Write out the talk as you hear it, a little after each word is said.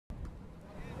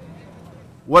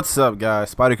What's up, guys?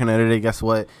 Spotty Cornet today. Guess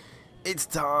what? It's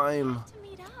time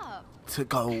to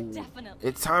go.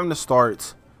 It's time to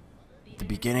start the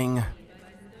beginning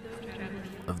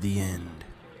of the end.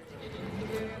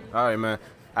 Alright, man.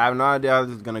 I have no idea how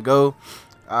this is gonna go.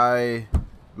 I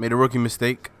made a rookie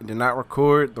mistake. Did not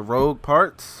record the rogue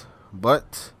parts,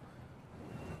 but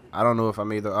I don't know if I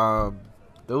made the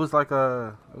there was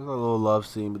a little love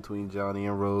scene between Johnny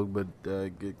and Rogue, but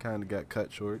it kind of got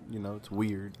cut short. You know, it's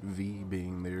weird, V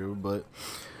being there, but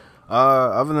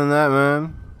other than that,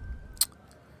 man,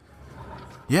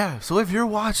 yeah. So if you're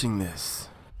watching this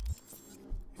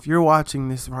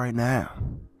right now,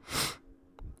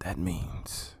 that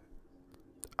means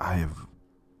I have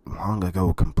long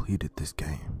ago completed this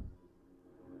game.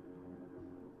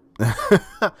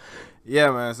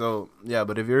 Yeah, man. So yeah,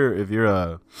 but if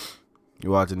you're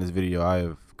watching this video, I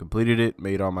have completed it,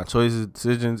 made all my choices,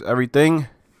 decisions, everything,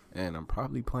 and I'm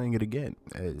probably playing it again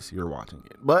as you're watching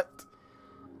it. But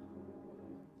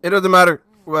it doesn't matter.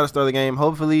 We're about to start the game.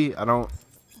 Hopefully, I don't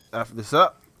F this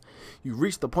up. You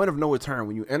reach the point of no return.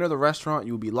 When you enter the restaurant,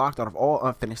 you will be locked out of all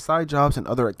unfinished side jobs and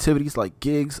other activities like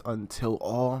gigs until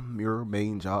all your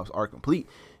main jobs are complete.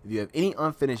 If you have any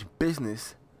unfinished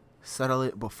business, settle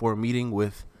it before meeting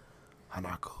with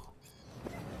Hanako.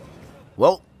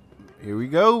 Well, here we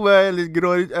go, man. Let's get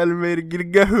on this elevator, get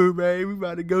it go, man. We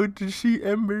about to go to see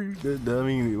Ember. I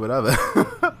mean, whatever.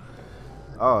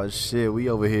 Oh shit, we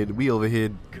over here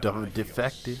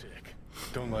defected.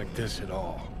 Don't like this at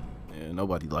all. Yeah,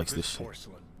 nobody likes this shit.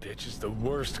 Porcelain bitch is the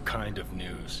worst kind of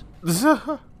news.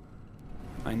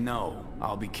 I know.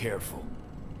 I'll be careful.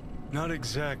 Not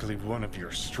exactly one of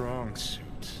your strong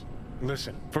suits.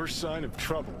 Listen, first sign of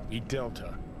trouble, eat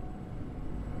Delta.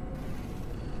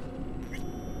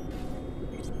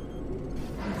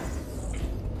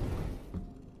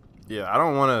 Yeah, I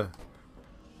don't want to.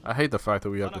 I hate the fact that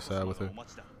we have to side with her.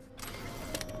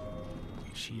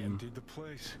 She emptied the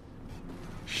place.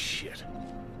 Shit.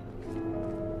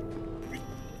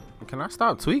 Can I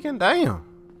stop tweaking? Damn.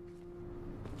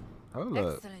 Hold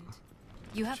up. Excellent.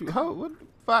 You have What the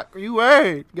fuck are you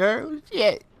wearing, girl?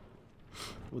 Shit.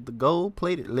 With the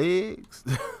gold-plated legs.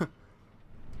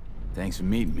 Thanks for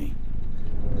meeting me.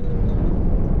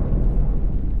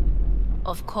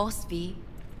 Of course, V.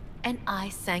 And I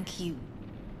thank you.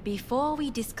 Before we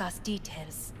discuss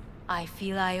details, I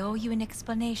feel I owe you an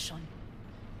explanation.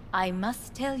 I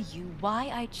must tell you why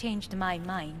I changed my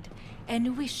mind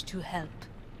and wish to help.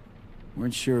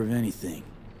 Weren't sure of anything.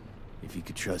 If you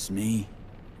could trust me,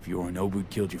 if Yorinobu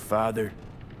killed your father.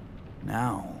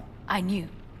 Now... I knew.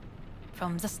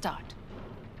 From the start.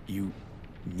 You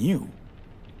knew?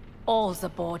 All the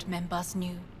board members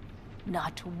knew.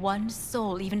 Not one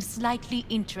soul even slightly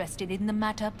interested in the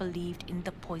matter believed in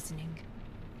the poisoning.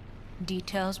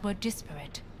 Details were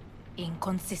disparate,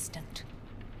 inconsistent.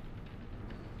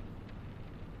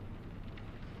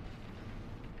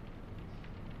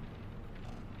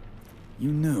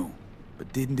 You knew,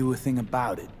 but didn't do a thing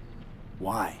about it.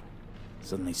 Why?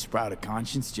 Suddenly sprout a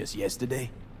conscience just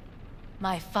yesterday?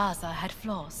 My father had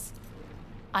flaws.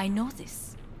 I know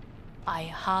this. I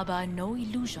harbor no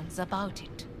illusions about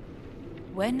it.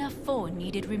 When a foe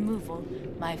needed removal,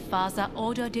 my father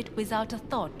ordered it without a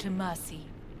thought to mercy.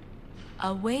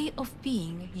 A way of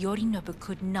being Yorinobu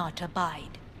could not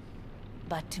abide.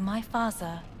 But to my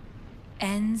father,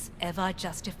 ends ever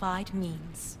justified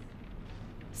means.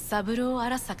 Saburo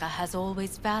Arasaka has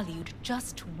always valued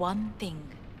just one thing.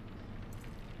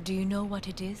 Do you know what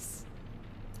it is?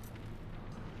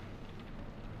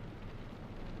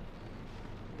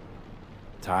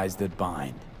 Ties that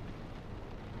bind.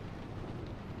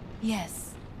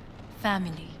 Yes,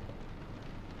 family.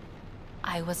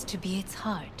 I was to be its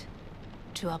heart,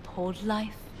 to uphold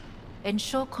life,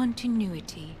 ensure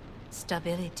continuity,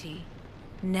 stability,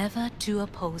 never to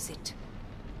oppose it.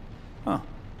 Huh.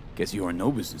 Guess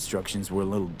Yorinobu's instructions were a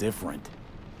little different.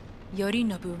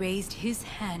 Yorinobu raised his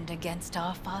hand against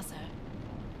our father,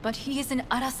 but he is an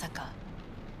Arasaka.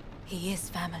 He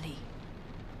is family.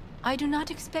 I do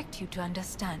not expect you to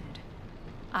understand.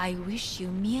 I wish you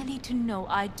merely to know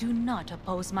I do not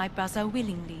oppose my brother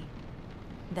willingly.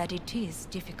 That it is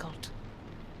difficult.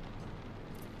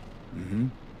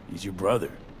 He's your brother.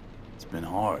 It's been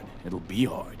hard. It'll be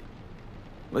hard.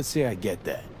 Let's say I get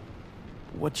that.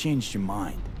 What changed your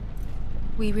mind?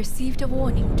 We received a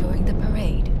warning during the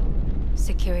parade.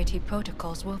 Security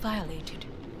protocols were violated.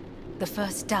 The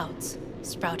first doubts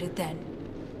sprouted then.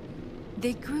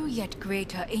 They grew yet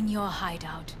greater in your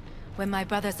hideout, when my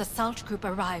brother's assault group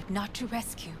arrived not to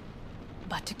rescue,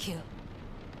 but to kill.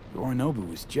 Yorinobu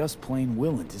was just plain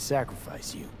willing to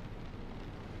sacrifice you.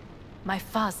 My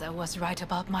father was right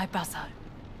about my brother.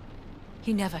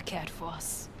 He never cared for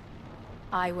us.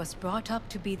 I was brought up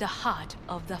to be the heart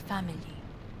of the family.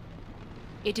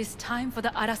 It is time for the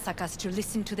Arasakas to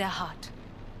listen to their heart.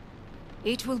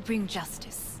 It will bring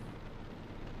justice.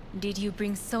 Did you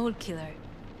bring Soul Killer,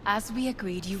 as we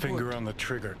agreed you would? Finger on the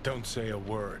trigger, don't say a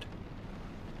word.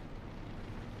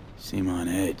 Seem on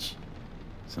edge.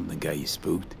 Something got you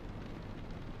spooked?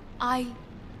 I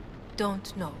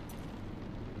don't know.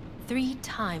 3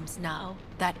 times now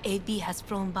that AB has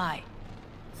flown by.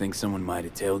 Think someone might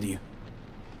have tailed you?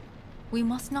 We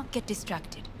must not get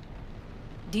distracted.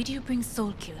 Did you bring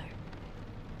Soul Killer?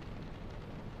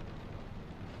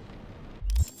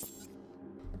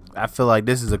 I feel like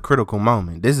this is a critical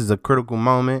moment. This is a critical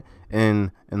moment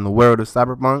in the world of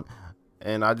Cyberpunk,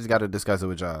 and I just got to discuss it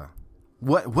with y'all.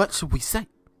 What should we say?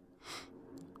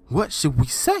 What should we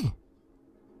say?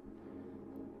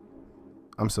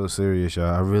 I'm so serious,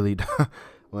 y'all. I really don't.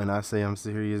 When I say I'm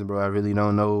serious, bro, I really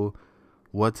don't know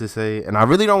what to say, and I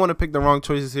really don't want to pick the wrong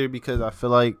choices here because I feel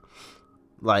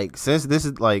like since this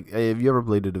is like, hey, if you ever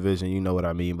played the Division, you know what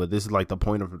I mean. But this is like the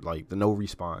point of like the no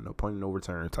respawn, no point of no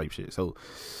return type shit. So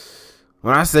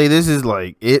when I say this is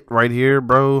like it right here,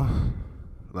 bro,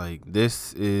 like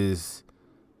this is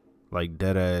like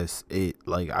dead ass it.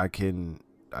 Like I can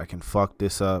fuck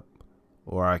this up,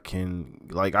 or I can,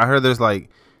 like, I heard there's like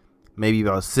maybe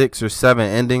about 6 or 7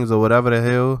 endings or whatever the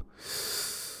hell.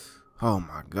 Oh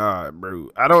my god, bro,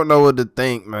 I don't know what to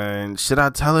think, man. Should I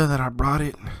tell her that I brought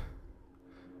it?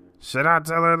 Should I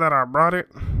tell her that I brought it?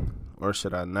 Or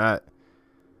should I not?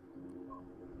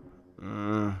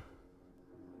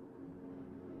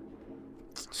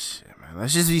 Shit, man.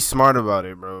 Let's just be smart about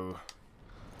it, bro.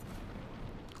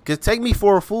 Cause take me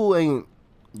for a fool ain't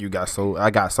you got soul. I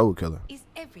got Soul Killer. Is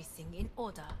everything in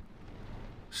order?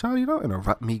 Shawty, don't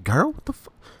interrupt me, girl. What the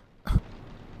fuck?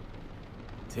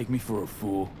 Take me for a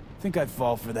fool. Think I'd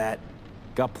fall for that?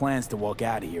 Got plans to walk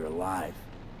out of here alive.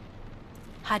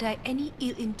 Had I any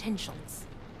ill intentions,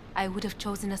 I would have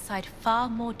chosen a side far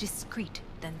more discreet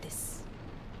than this.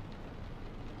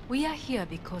 We are here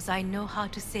because I know how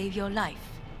to save your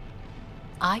life.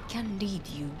 I can lead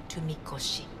you to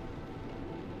Mikoshi.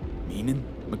 Meaning?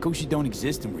 Mikoshi don't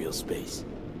exist in real space.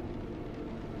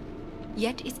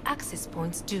 Yet its access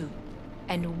points do,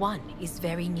 and one is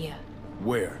very near.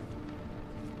 Where?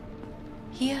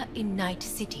 Here in Night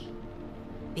City,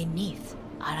 beneath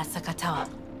Arasaka Tower.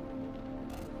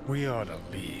 We ought to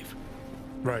leave.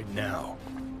 Right now.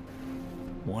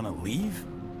 Wanna leave?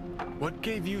 What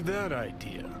gave you that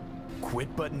idea?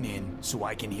 Quit butting in so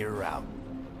I can hear her out.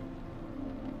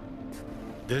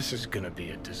 This is gonna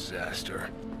be a disaster.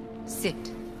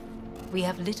 Sit. We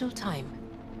have little time.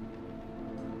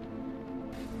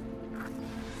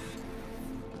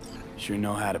 Sure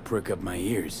know how to prick up my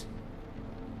ears.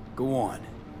 Go on,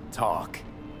 talk.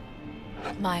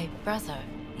 My brother.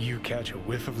 You catch a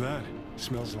whiff of that?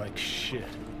 Smells like shit.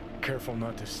 Careful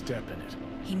not to step in it.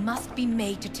 He must be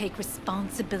made to take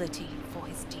responsibility for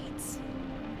his deeds.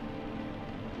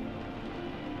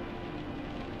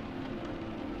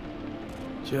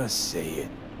 Just say it.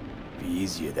 Be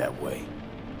easier that way.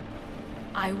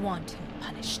 I want him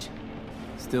punished.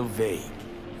 Still vague.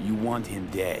 You want him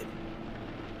dead.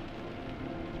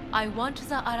 I want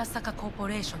the Arasaka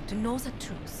Corporation to know the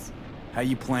truth. How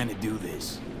you plan to do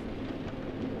this?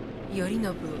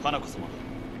 Yorinobu. 花子様、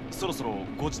そろそろ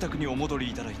ご自宅にお戻り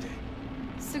いただいて。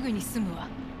すぐに済むわ。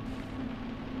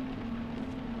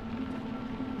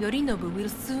Yorinobu will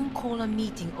soon call a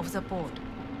meeting of the board.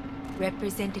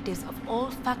 Representatives of all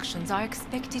factions are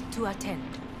expected to attend.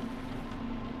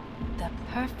 The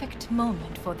perfect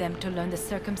moment for them to learn the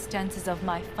circumstances of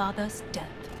my father's death.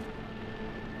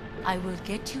 I will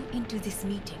get you into this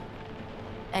meeting,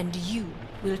 and you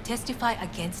will testify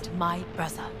against my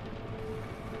brother.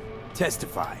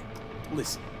 Testify.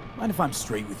 Listen, mind if I'm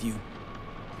straight with you?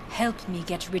 Help me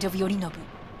get rid of Yorinobu.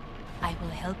 I will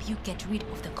help you get rid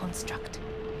of the construct.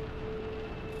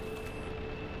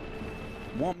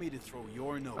 Want me to throw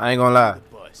your nose I ain't gonna lie. under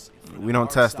the bus if We don't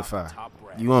Arasaka testify. top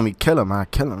brass. You want me to kill him? I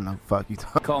kill him. No, fuck you.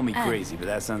 Call me crazy, but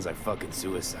that sounds like fucking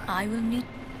suicide. I will need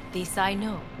this, I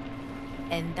know.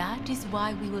 And that is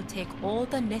why we will take all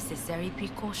the necessary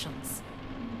precautions.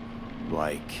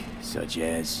 Like, such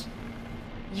as?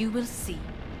 You will see.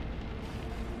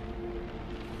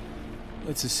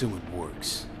 Let's assume it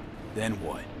works. Then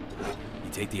what?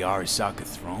 You take the Arasaka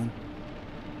throne?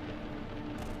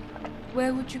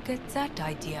 Where would you get that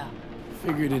idea?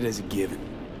 Figured it as a given.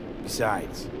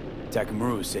 Besides,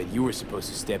 Takamura said you were supposed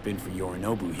to step in for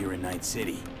Yorinobu here in Night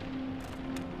City.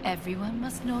 Everyone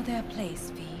must know their place,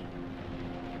 V.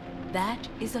 That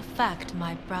is a fact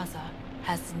my brother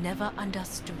has never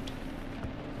understood.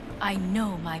 I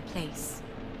know my place,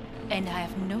 and I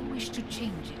have no wish to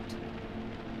change it.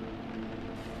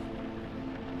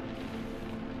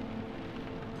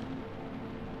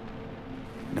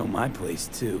 Know my place,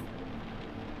 too.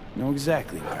 Know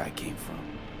exactly where I came from.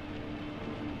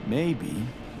 Maybe,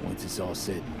 once it's all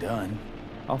said and done,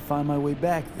 I'll find my way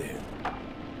back there.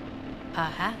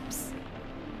 Perhaps.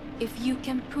 If you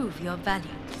can prove your value.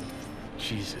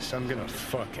 Jesus, I'm gonna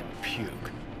fucking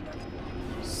puke.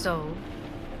 So?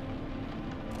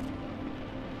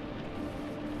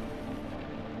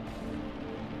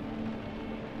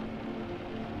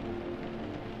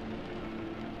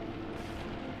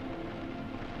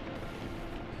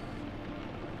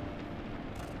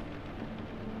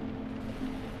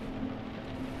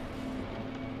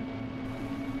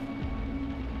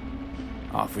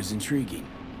 Offer's intriguing.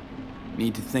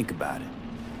 Need to think about it.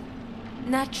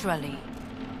 Naturally.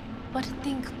 But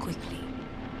think quickly.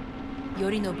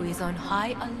 Yorinobu is on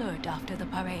high alert after the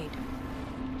parade.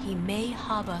 He may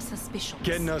harbor suspicions.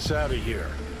 Getting us out of here.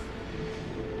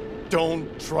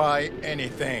 Don't try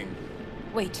anything.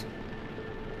 Wait.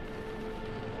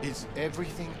 Is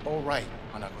everything all right,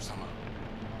 Hanako-sama?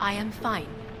 I am fine.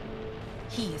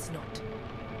 He is not.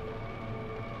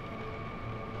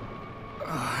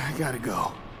 I gotta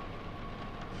go.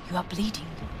 You are bleeding.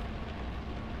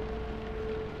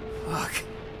 Fuck.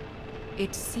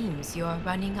 It seems you are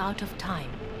running out of time.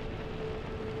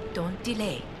 Don't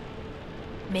delay.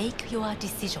 Make your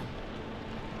decision.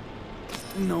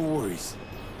 No worries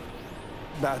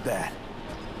about that.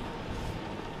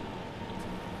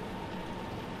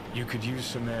 You could use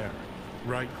some air.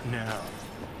 Right now.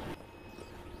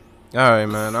 Alright,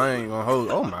 man. I ain't gonna hold.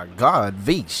 Oh my god,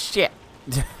 V. Shit.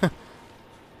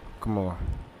 Come on.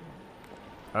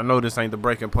 I know this ain't the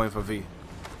breaking point for V.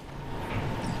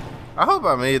 I hope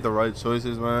I made the right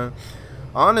choices, man.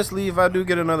 Honestly, if I do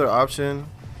get another option.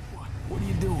 What are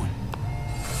you doing?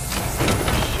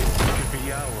 Shit, it could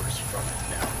be hours from it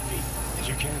now, V. And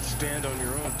you can't stand on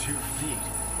your own 2 feet.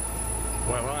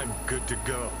 Well, I'm good to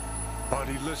go.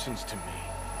 Body listens to me.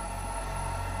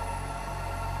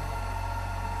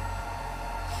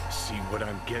 See what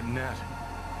I'm getting at?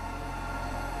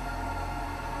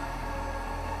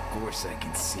 Of course I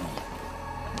can see.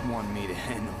 You want me to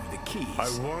hand over the keys. I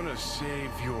want to save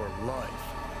your life.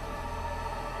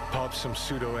 Pop some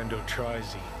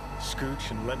pseudo-endotrizine,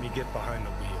 scooch, and let me get behind the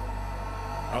wheel.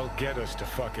 I'll get us to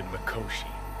fucking Mikoshi.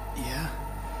 Yeah?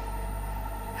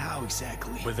 How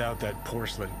exactly? Without that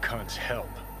porcelain cunt's help,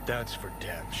 that's for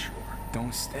damn sure.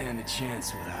 Don't stand a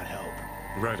chance without help.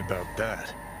 Right about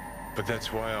that. But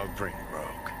that's why I'll bring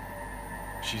Rogue.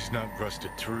 She's not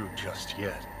rusted through just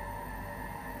yet.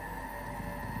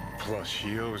 Plus,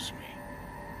 she owes me.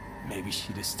 Maybe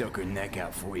she'd have stuck her neck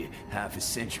out for you half a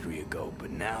century ago,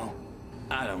 but now,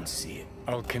 I don't see it.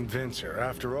 I'll convince her.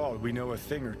 After all, we know a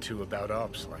thing or two about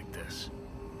ops like this.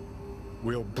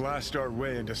 We'll blast our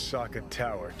way into Sokka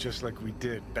Tower, just like we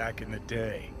did back in the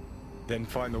day. Then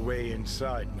find the way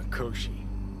inside Mikoshi.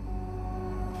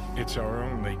 It's our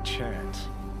only chance.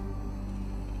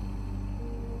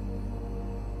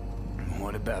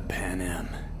 What about Pan Am?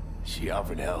 She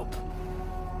offered help.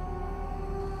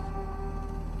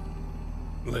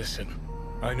 Listen,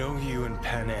 I know you and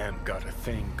Pan Am got a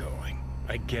thing going.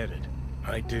 I get it.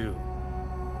 I do.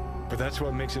 But that's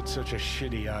what makes it such a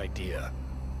shitty idea.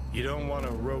 You don't want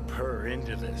to rope her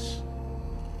into this.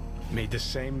 Made the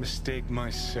same mistake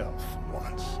myself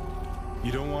once.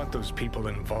 You don't want those people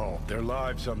involved, their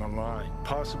lives on the line,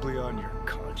 possibly on your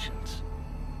conscience.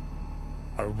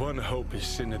 Our one hope is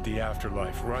sin at the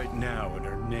afterlife right now, and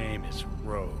her name is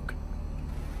Rogue.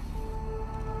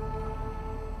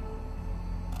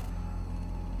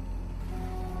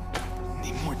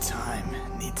 Need more time.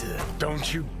 Need to...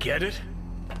 Don't you get it?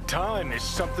 Time is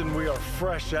something we are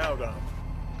fresh out of.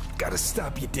 Gotta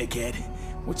stop you, dickhead.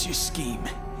 What's your scheme?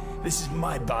 This is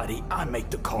my body. I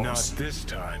make the calls. Not this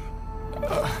time.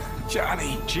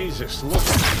 Johnny! Jesus, look.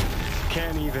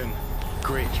 Can't even...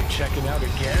 Great, you're checking out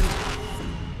again?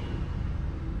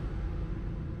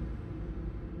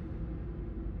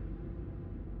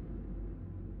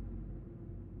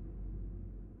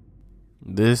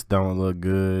 This don't look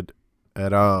good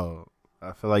at all.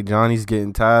 I feel like Johnny's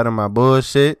getting tired of my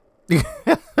bullshit.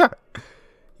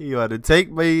 He ought to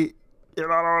take me,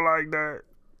 and I don't like that.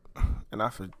 And I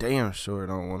for damn sure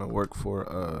don't want to work for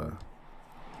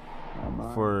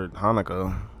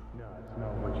Hanako. No, it's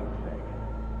not what you think.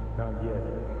 Not yet,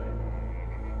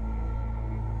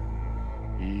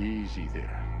 anyway. Easy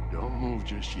there. Don't move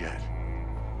just yet.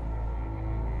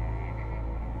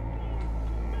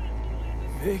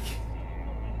 Vic?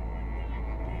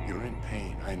 You're in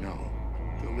pain, I know.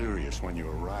 delirious when you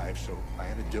arrived, so I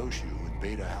had to dose you with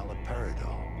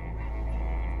beta-haloperidol.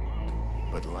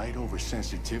 But light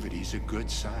oversensitivity is a good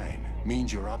sign.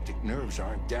 Means your optic nerves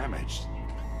aren't damaged.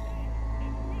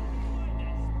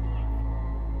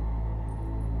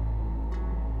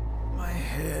 My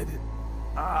head.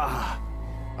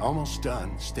 Almost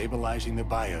done stabilizing the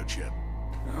biochip.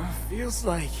 Feels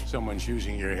like... Someone's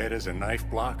using your head as a knife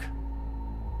block?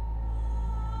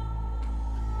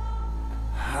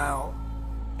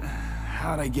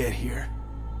 How'd I get here?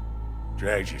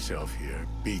 Dragged yourself here,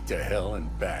 beat to hell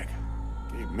and back.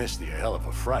 Gave Misty a hell of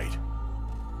a fright.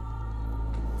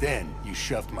 Then you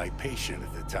shoved my patient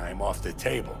at the time off the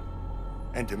table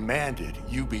and demanded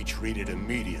you be treated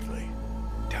immediately.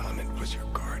 Tell him it was your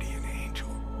guardian angel.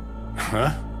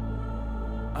 Huh?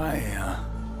 I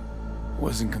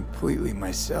wasn't completely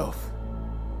myself.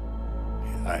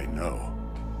 Yeah, I know.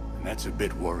 And that's a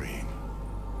bit worrying.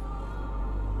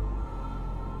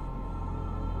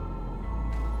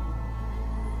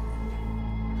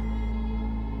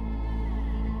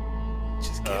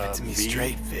 Just give it to me V?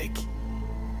 straight, Vic.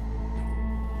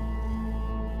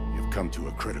 You've come to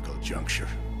a critical juncture.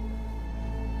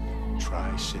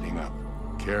 Try sitting up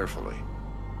carefully.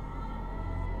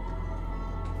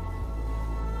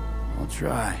 I'll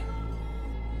try.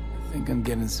 I think I'm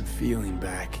getting some feeling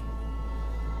back.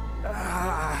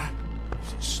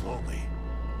 Slowly.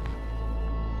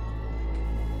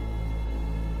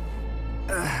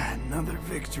 Another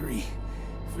victory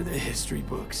for the history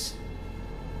books.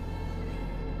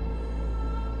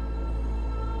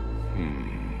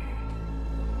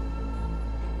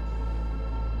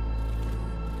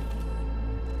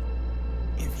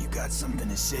 If you got something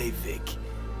to say, Vic,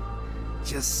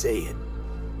 just say it.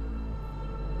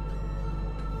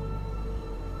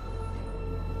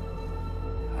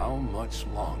 How much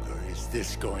longer is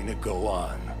this going to go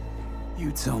on?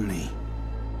 You tell me.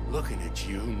 Looking at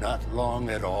you, not long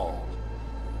at all.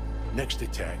 Next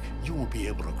attack, you won't be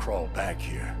able to crawl back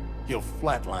here. You'll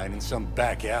flatline in some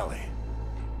back alley.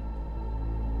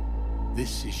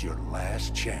 This is your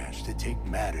last chance to take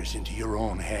matters into your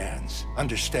own hands.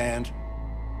 Understand?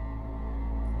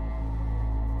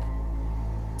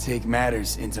 Take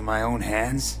matters into my own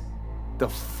hands? The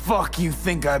fuck you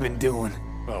think I've been doing?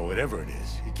 Well, whatever it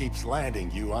is, it keeps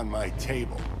landing you on my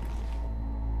table.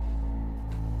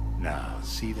 Now,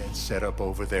 see that setup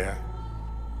over there?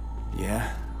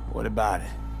 Yeah? What about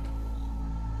it?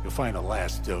 You'll find a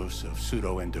last dose of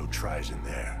pseudo-endotrizin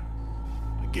there.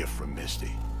 A gift from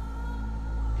Misty.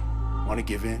 Want to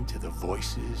give in to the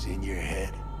voices in your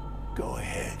head? Go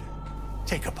ahead.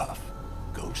 Take a puff.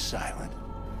 Go silent.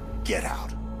 Get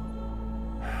out.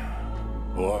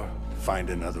 Or find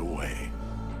another way.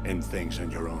 End things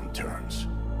on your own terms.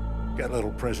 Got a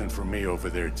little present for me over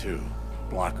there too.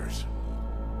 Blockers.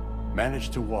 Manage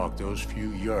to walk those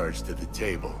few yards to the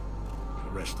table. The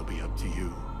rest will be up to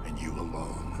you, and you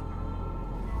alone.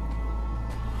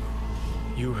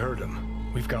 You heard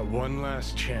him. We've got one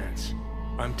last chance.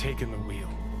 I'm taking the wheel.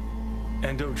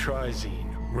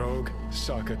 Endotrizine, Rogue,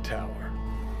 Sokka Tower.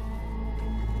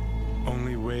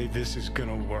 Only way this is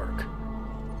gonna work.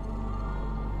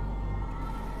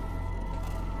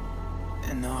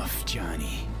 Enough,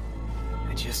 Johnny.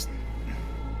 I just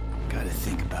gotta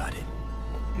think about it.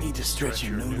 Need to stretch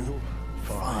your noodle? noodle?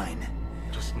 Fine.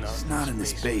 Just It's not in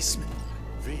this basement.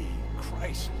 V,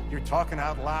 Christ, you're talking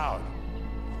out loud.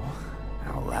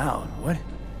 Out loud? What?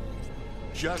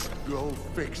 Just go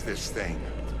fix this thing.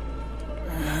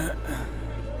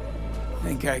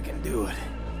 Think I can do it.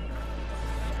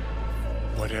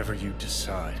 Whatever you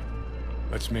decide,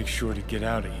 let's make sure to get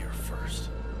out of here first.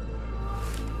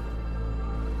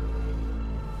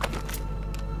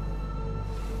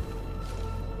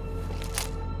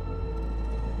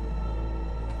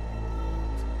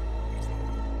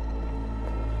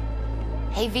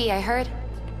 Hey V, I heard...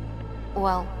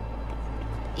 Well,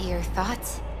 your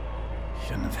thoughts?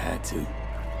 Shouldn't have had to.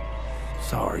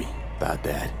 Sorry about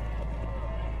that.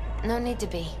 No need to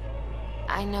be.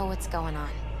 I know what's going on.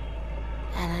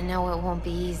 And I know it won't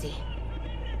be easy.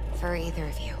 For either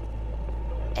of you.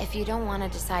 If you don't want to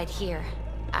decide here,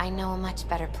 I know a much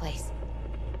better place.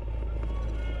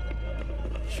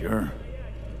 Sure.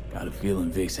 Got a feeling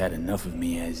Vic's had enough of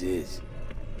me as is.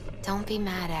 Don't be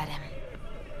mad at him.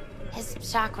 His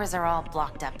chakras are all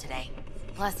blocked up today.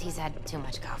 Plus, he's had too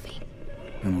much coffee.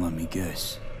 And let me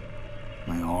guess.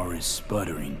 My aura's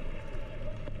sputtering.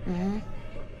 Mm-hmm.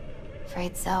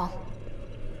 Afraid so.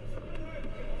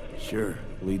 Sure,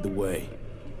 lead the way.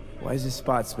 Why is this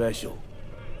spot special?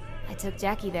 I took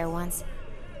Jackie there once.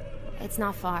 It's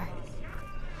not far.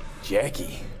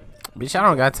 Jackie? Bitch, I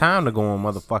don't got time to go on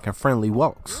motherfucking friendly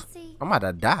walks. We'll see. I'm about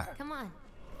to die. Come on.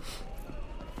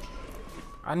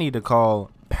 I need to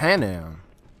call Pan Am.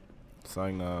 It's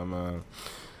like, nah, man.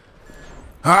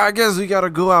 I guess we gotta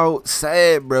go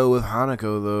outside, bro, with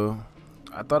Hanako, though.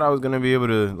 I thought I was gonna be able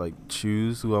to, like,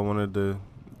 choose who I wanted to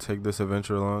take this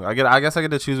adventure along. I guess I get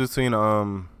to choose between,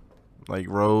 like,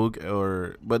 Rogue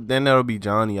or... But then that'll be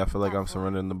Johnny. I feel like I'm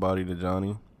surrendering the body to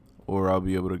Johnny. Or I'll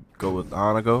be able to go with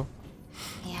Hanako.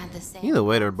 Either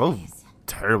way, they're both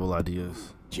terrible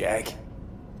ideas. Jack?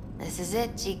 This is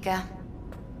it, Chica.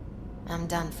 I'm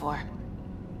done for.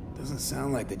 Doesn't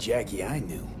sound like the Jackie I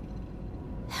knew.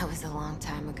 That was a long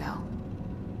time ago.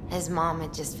 His mom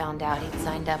had just found out he'd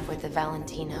signed up with the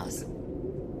Valentinos.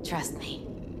 Trust me.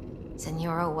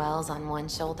 Senora Wells on one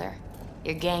shoulder,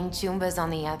 your gang Chumbas on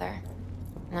the other.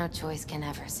 No choice can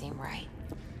ever seem right.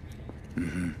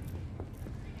 Mm-hmm.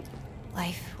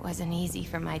 Life wasn't easy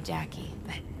for my Jackie,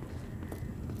 but...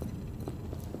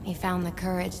 he found the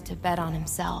courage to bet on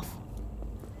himself.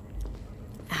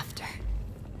 After.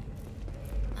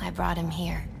 I brought him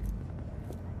here.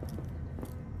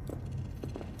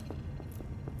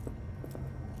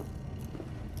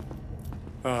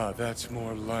 Ah, that's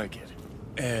more like it.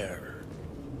 Air.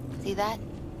 See that?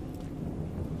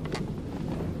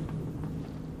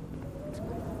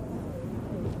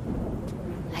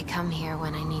 I come here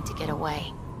when I need to get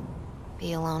away.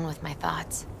 Be alone with my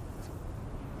thoughts.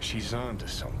 She's onto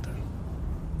something.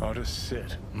 Ought to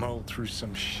sit, mull through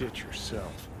some shit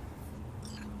yourself.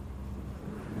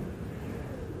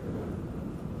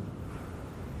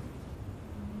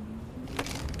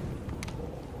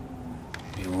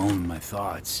 Be alone with my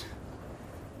thoughts.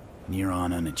 Near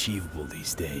on unachievable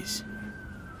these days.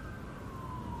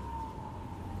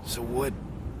 So what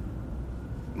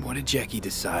did Jackie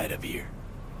decide up here?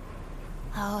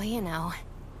 Oh, you know.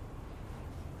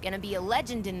 Gonna be a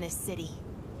legend in this city.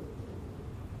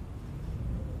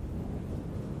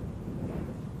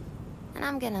 And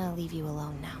I'm gonna leave you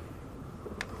alone now.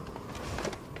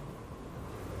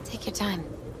 Take your time.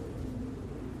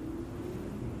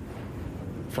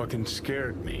 Fucking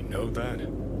scared me, know that?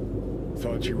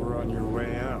 Thought you were on your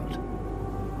way out.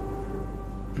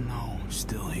 No, I'm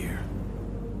still here.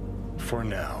 For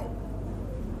now.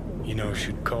 You know,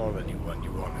 should call anyone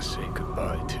you want to say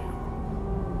goodbye to.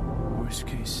 Worst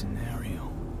case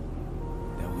scenario.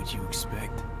 That what you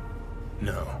expect?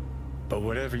 No. But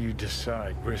whatever you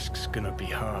decide, risk's gonna be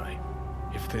high.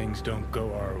 If things don't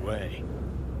go our way.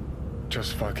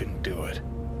 Just fucking do it.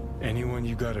 Anyone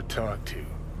you gotta talk to,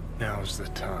 now's the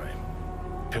time.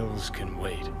 Pills can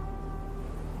wait.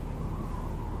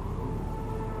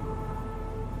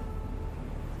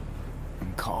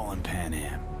 I'm calling Pan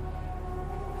Am.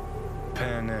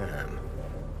 Pan Am.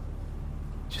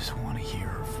 Just want to hear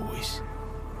her voice.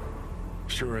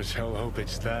 Sure as hell hope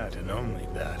it's that and only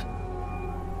that.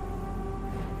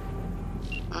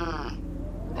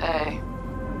 Hey.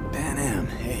 Pan Am,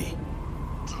 hey.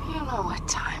 Do you know what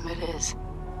time it is?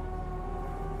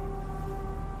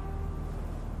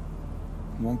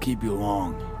 Won't keep you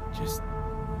long. Just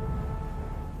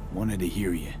wanted to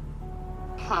hear you.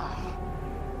 Huh.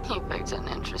 You picked an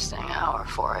interesting hour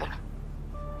for it.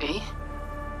 B?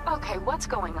 Okay, what's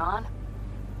going on?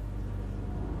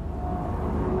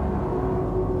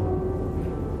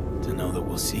 To know that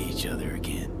we'll see each other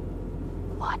again.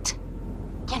 What?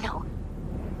 You know,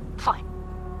 fine.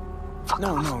 Fuck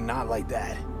off. No, not like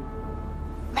that.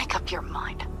 Make up your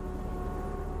mind.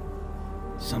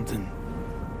 Something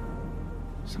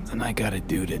I gotta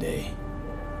do today.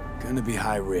 Gonna be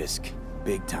high risk,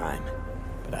 big time,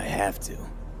 but I have to.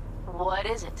 What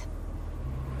is it?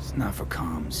 It's not for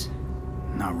comms.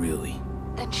 Not really.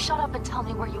 Then shut up and tell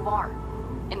me where you are.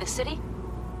 In the city?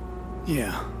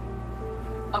 Yeah.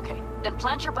 Okay, then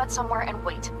plant your butt somewhere and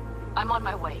wait. I'm on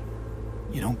my way.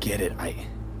 You don't get it. I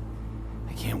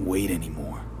can't wait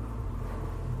anymore.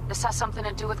 This has something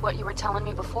to do with what you were telling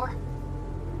me before?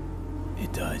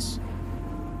 It does.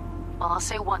 Well, I'll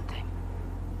say one thing.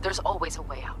 There's always a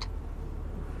way out.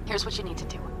 Here's what you need to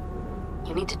do.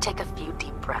 You need to take a few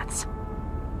deep breaths.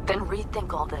 Then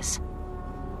rethink all this.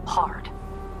 Hard.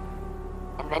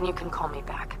 And then you can call me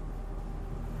back.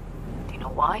 Do you know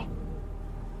why?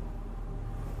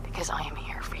 Because I am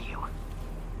here for you.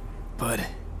 But...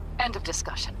 End of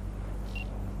discussion.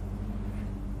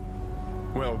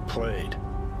 Well played.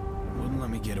 Wouldn't let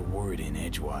me get a word in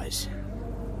edgewise.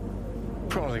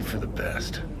 Probably for the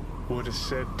best. Would have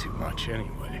said too much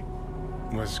anyway.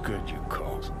 Was good you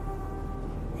called.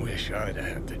 Wish I'd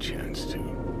had the chance to.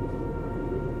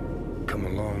 Come a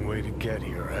long way to get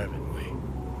here, haven't we?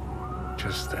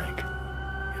 Just think.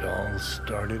 It all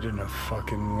started in a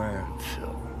fucking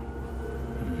landfill.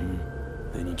 Mm-hmm.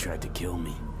 Then he tried to kill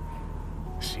me.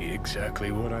 See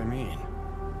exactly what I mean?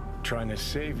 Trying to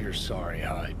save your sorry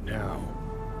hide now.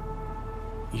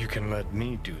 You can let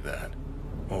me do that.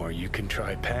 Or you can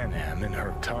try Pan Am and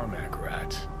her tarmac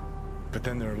rats. But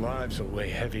then their lives will weigh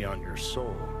heavy on your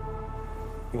soul.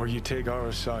 Or you take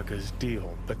Arasaka's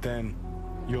deal, but then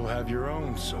you'll have your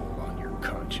own soul on your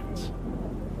conscience.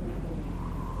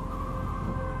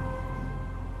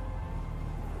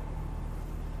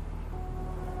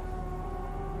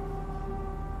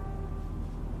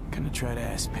 Gonna try to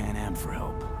ask Pan Am for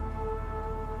help.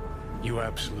 You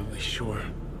absolutely sure?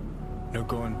 No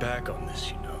going back on this,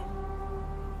 you know.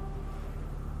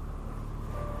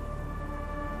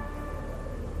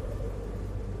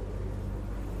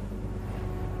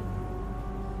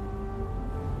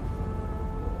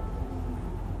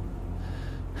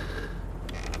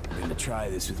 Gonna try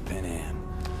this with Pan Am.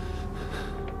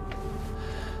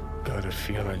 Got a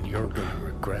feeling you're gonna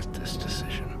regret this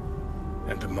decision.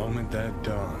 And the moment that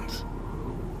dawns,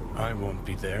 I won't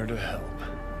be there to help.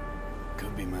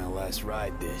 Could be my last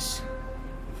ride this.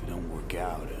 If it don't work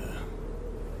out,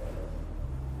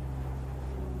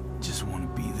 just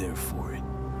want to be there for it.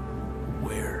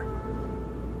 Where?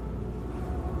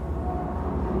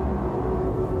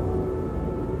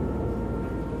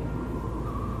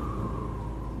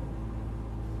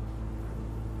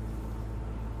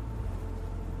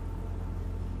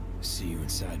 See you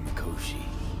inside Mikoshi.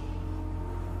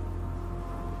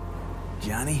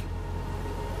 Johnny?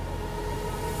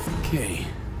 Okay,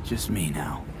 just me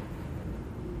now.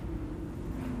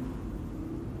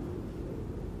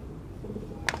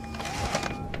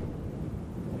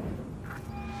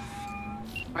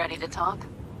 Ready to talk?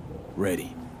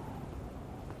 Ready.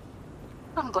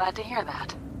 I'm glad to hear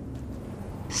that.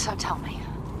 So tell me.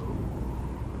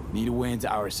 Need a way into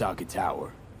Arasaka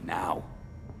Tower. Now.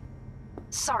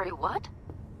 Sorry, what?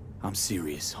 I'm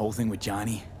serious. Whole thing with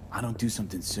Johnny, I don't do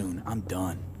something soon, I'm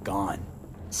done. Gone.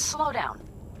 Slow down.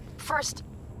 First,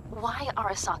 why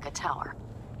Arasaka Tower?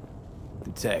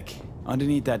 The tech.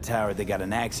 Underneath that tower, they got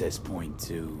an access point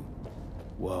to...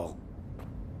 well,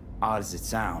 odd as it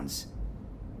sounds,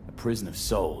 a prison of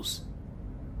souls.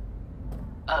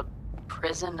 A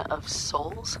prison of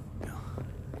souls?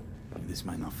 This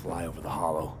might not fly over the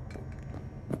hollow.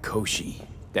 Mikoshi,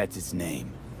 that's its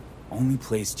name. Only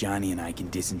place Johnny and I can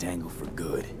disentangle for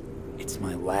good. It's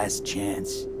my last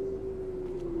chance.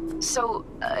 So,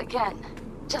 again,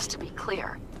 just to be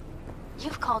clear,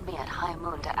 you've called me at High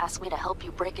Moon to ask me to help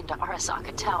you break into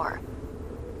Arasaka Tower,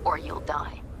 or you'll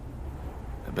die.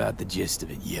 About the gist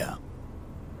of it, yeah.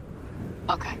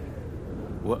 Okay.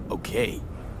 What? Okay.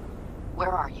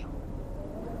 Where are you?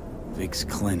 Vic's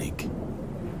clinic.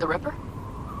 The Ripper?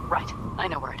 Right, I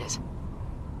know where it is.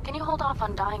 Can you hold off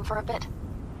on dying for a bit?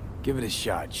 Give it a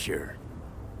shot, sure.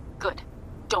 Good.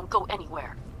 Don't go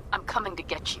anywhere. I'm coming to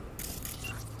get you.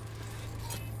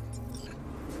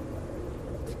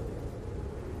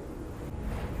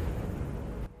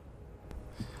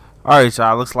 Alright,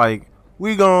 y'all. Looks like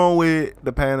we going with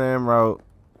the Pan Am route.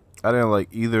 I didn't like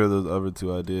either of those other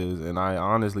two ideas, and I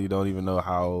honestly don't even know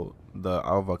how the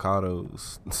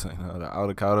avocados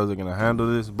are gonna handle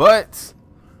this, but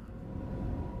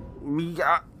we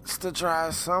got to try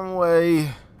some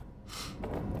way.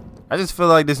 I just feel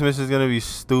like this mission is gonna be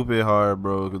stupid hard,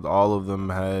 bro, because all of them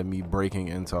had me breaking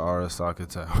into Arasaka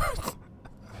Tower.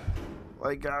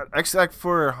 Like, God, except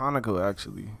for Hanako,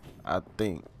 actually. I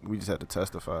think we just had to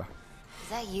testify. Is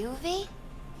that you, V?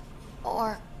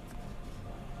 Or...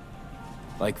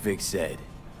 Like Vic said,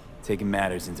 taking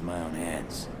matters into my own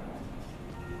hands.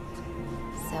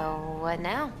 So, what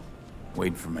now?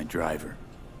 Waiting for my driver.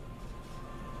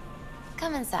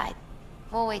 Come inside.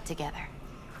 We'll wait together.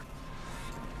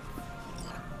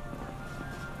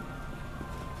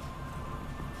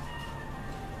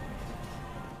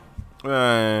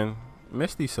 Man,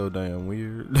 Misty's so damn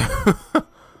weird.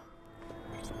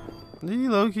 He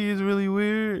low-key is really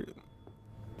weird.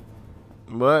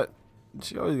 But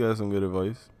she always got some good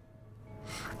advice.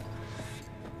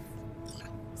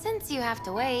 Since you have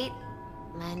to wait,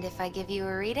 mind if I give you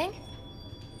a reading?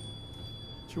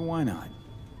 Sure, why not?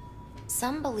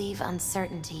 Some believe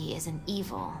uncertainty is an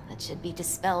evil that should be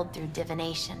dispelled through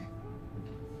divination.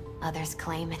 Others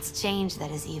claim it's change that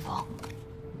is evil.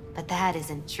 But that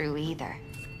isn't true either.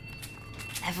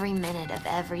 Every minute of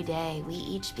every day, we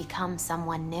each become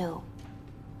someone new.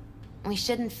 We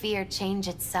shouldn't fear change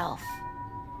itself,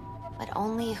 but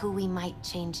only who we might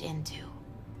change into.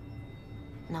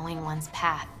 Knowing one's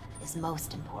path is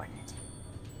most important.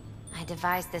 I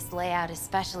devised this layout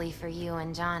especially for you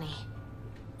and Johnny.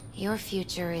 Your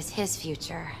future is his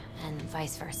future, and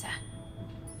vice versa.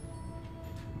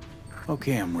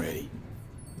 Okay, I'm ready.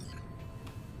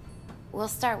 We'll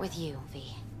start with you, V.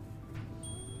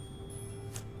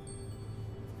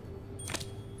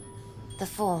 The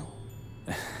Fool.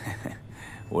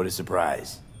 What a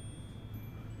surprise.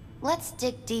 Let's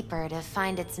dig deeper to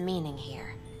find its meaning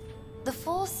here. The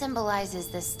Fool symbolizes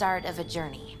the start of a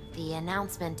journey, the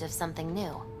announcement of something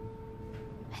new.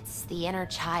 It's the inner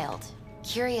child,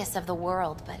 curious of the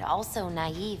world, but also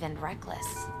naive and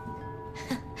reckless.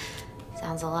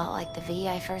 Sounds a lot like the V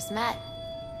I first met.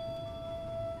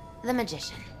 The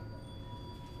Magician.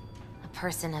 A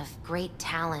person of great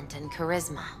talent and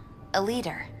charisma. A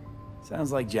leader.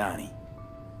 Sounds like Johnny.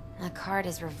 The card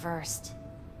is reversed.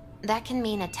 That can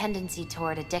mean a tendency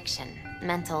toward addiction,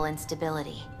 mental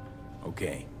instability.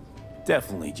 Okay,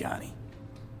 definitely Johnny.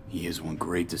 He is one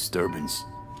great disturbance.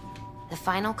 The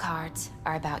final cards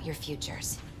are about your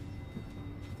futures.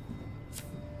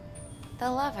 The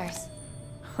Lovers.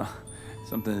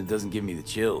 Something that doesn't give me the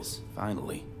chills,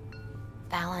 finally.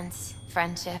 Balance,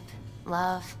 friendship,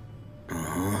 love.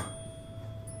 Uh-huh.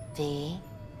 V,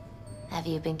 have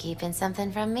you been keeping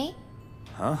something from me?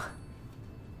 Huh?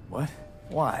 What?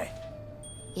 Why?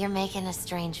 You're making a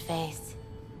strange face.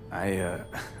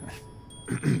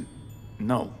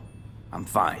 No. I'm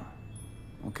fine.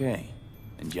 Okay.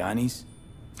 And Johnny's?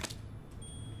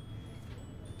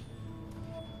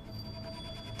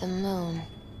 The moon.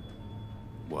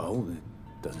 Well,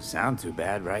 it doesn't sound too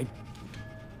bad, right?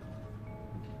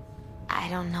 I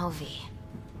don't know, V.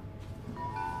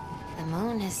 The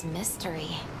moon is mystery.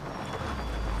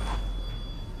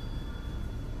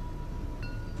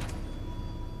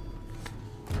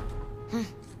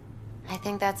 I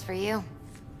think that's for you.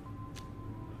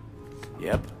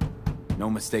 Yep. No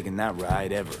mistaking that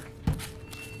ride ever.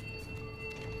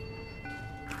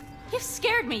 You've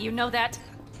scared me, you know that.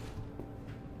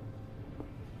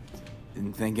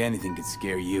 Didn't think anything could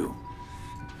scare you.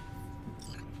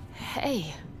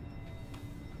 Hey.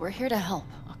 We're here to help,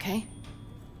 okay?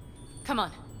 Come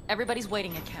on, everybody's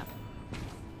waiting at camp.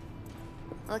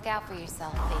 Look out for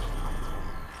yourself, V.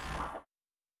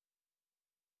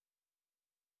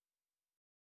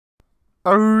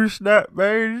 Oh snap,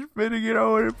 man! Just finna get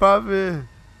on and pop in.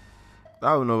 I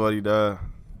hope nobody died.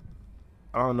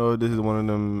 I don't know if this is one of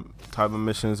them type of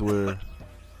missions where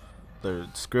they're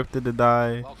scripted to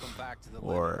die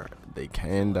or they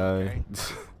can die.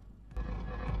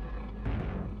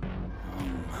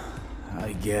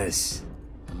 I guess.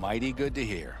 Mighty good to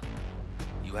hear.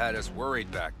 You had us worried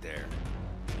back there.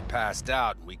 You passed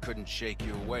out and we couldn't shake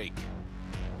you awake.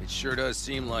 It sure does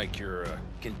seem like your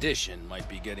condition might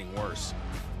be getting worse.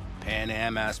 Pan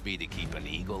Am asked me to keep an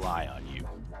eagle eye on you.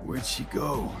 Where'd she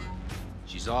go?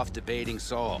 She's off debating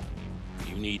Saul.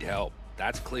 You need help,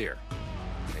 that's clear.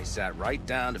 They sat right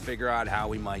down to figure out how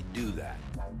we might do that.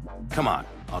 Come on,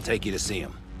 I'll take you to see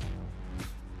him.